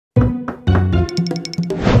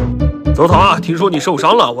泽塔，听说你受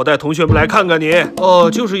伤了，我带同学们来看看你。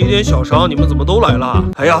就是一点小伤，你们怎么都来了？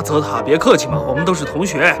哎呀，泽塔，别客气嘛，我们都是同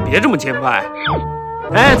学，别这么见外。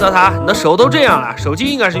哎，泽塔，你的手都这样了，手机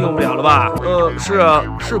应该是用不了了吧？是啊，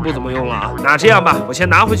是不怎么用了。那这样吧，我先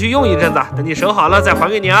拿回去用一阵子，等你手好了再还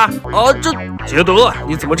给你啊。这杰德，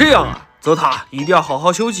你怎么这样啊？泽塔，一定要好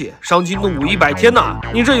好休息，伤筋动骨100天呐！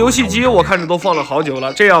你这游戏机我看着都放了好久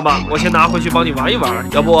了。这样吧，我先拿回去帮你玩一玩，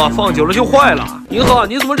要不放久了就坏了。您好，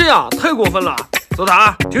你怎么这样？太过分了！泽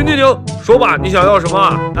塔，停，说吧，你想要什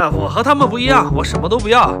么？我和他们不一样，我什么都不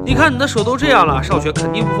要。你看你的手都这样了，上学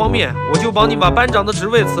肯定不方便，我就帮你把班长的职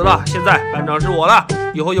位辞了。现在班长是我了，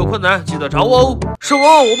以后有困难记得找我哦。什么？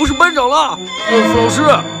我不是班长了？老师，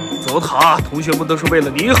泽塔，同学们都是为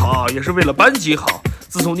了你好，也是为了班级好。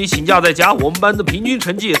自从你请假在家，我们班的平均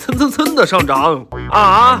成绩蹭的上涨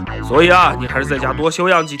啊！所以啊，你还是在家多休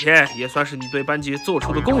养几天，也算是你对班级做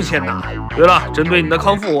出的贡献呐。对了，针对你的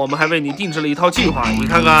康复，我们还为你定制了一套计划，你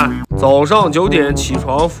看看：早上9点起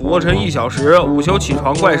床俯卧撑1小时，午休起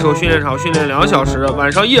床怪兽训练场训练2小时，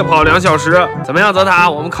晚上夜跑2小时。怎么样，泽塔？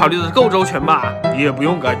我们考虑的够周全吧？你也不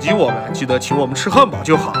用感激我们，记得请我们吃汉堡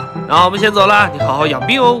就好。那我们先走了，你好好养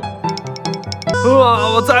病哦。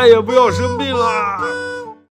我再也不要生病了。